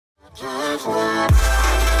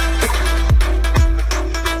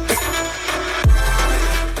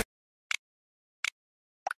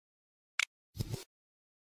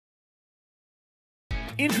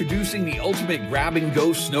Introducing the ultimate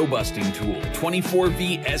grab-and-go snow busting tool,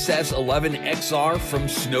 24V SS11XR from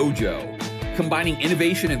Snow Joe. Combining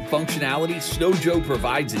innovation and functionality, Snow Joe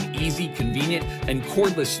provides an easy, convenient, and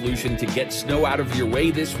cordless solution to get snow out of your way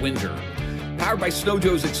this winter. Powered by Snow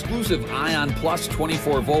Joe's exclusive Ion Plus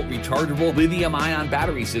 24-volt rechargeable lithium-ion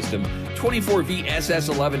battery system, 24V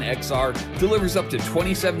SS11XR delivers up to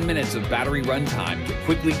 27 minutes of battery runtime to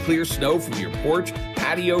quickly clear snow from your porch,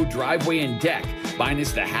 patio, driveway, and deck,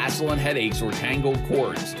 minus the hassle and headaches or tangled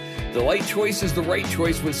cords. The light choice is the right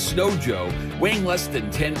choice with Snow Joe. Weighing less than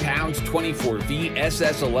 10 pounds, 24V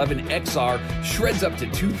SS11XR shreds up to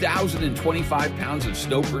 2,025 pounds of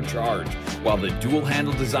snow per charge, while the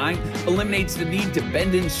dual-handle design eliminates the need to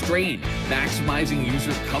bend and strain, maximizing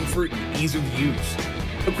user comfort and ease of use.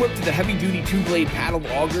 Equipped with a heavy-duty two-blade paddle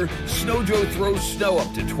auger, Snow Joe throws snow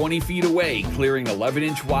up to 20 feet away, clearing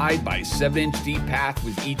 11-inch wide by 7-inch deep path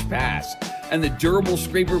with each pass. And the durable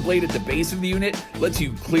scraper blade at the base of the unit lets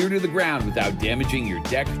you clear to the ground without damaging your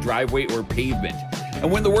deck, driveway, or pavement.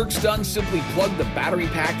 And when the work's done, simply plug the battery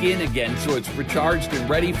pack in again so it's recharged and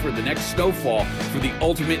ready for the next snowfall for the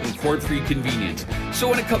ultimate and cord-free convenience. So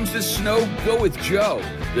when it comes to snow, go with Joe,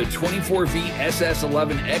 the 24V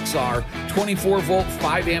SS11XR 24-volt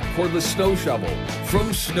 5-amp cordless snow shovel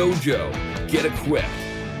from Snow Joe. Get equipped.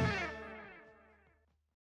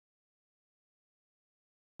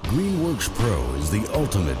 Greenworks Pro is the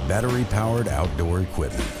ultimate battery-powered outdoor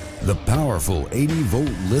equipment. The powerful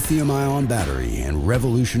 80-volt lithium-ion battery and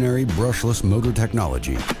revolutionary brushless motor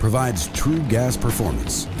technology provides true gas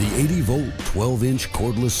performance. The 80-volt 12-inch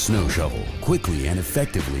cordless snow shovel quickly and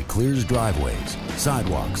effectively clears driveways,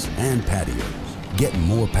 sidewalks, and patios. Get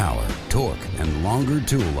more power, torque, and longer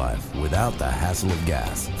tool life without the hassle of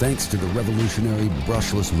gas, thanks to the revolutionary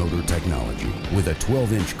brushless motor technology. With a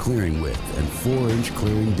 12-inch clearing width and 4-inch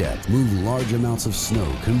clearing depth, move large amounts of snow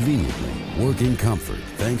conveniently. Work in comfort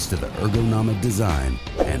thanks to the ergonomic design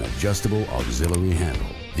and adjustable auxiliary handle.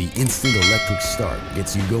 The instant electric start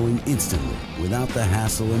gets you going instantly without the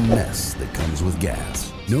hassle and mess that comes with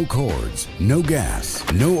gas. No cords, no gas,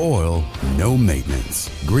 no oil, no maintenance.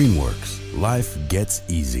 Greenworks. Life gets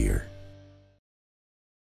easier.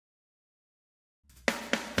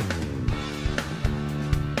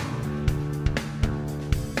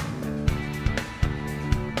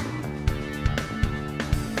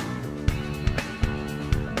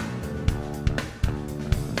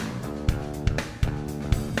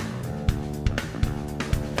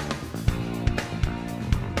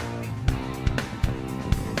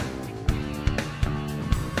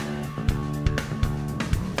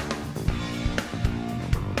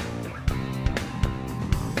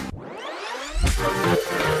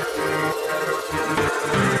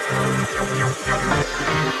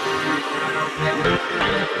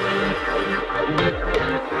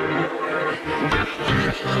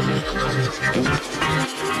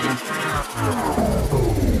 Oh.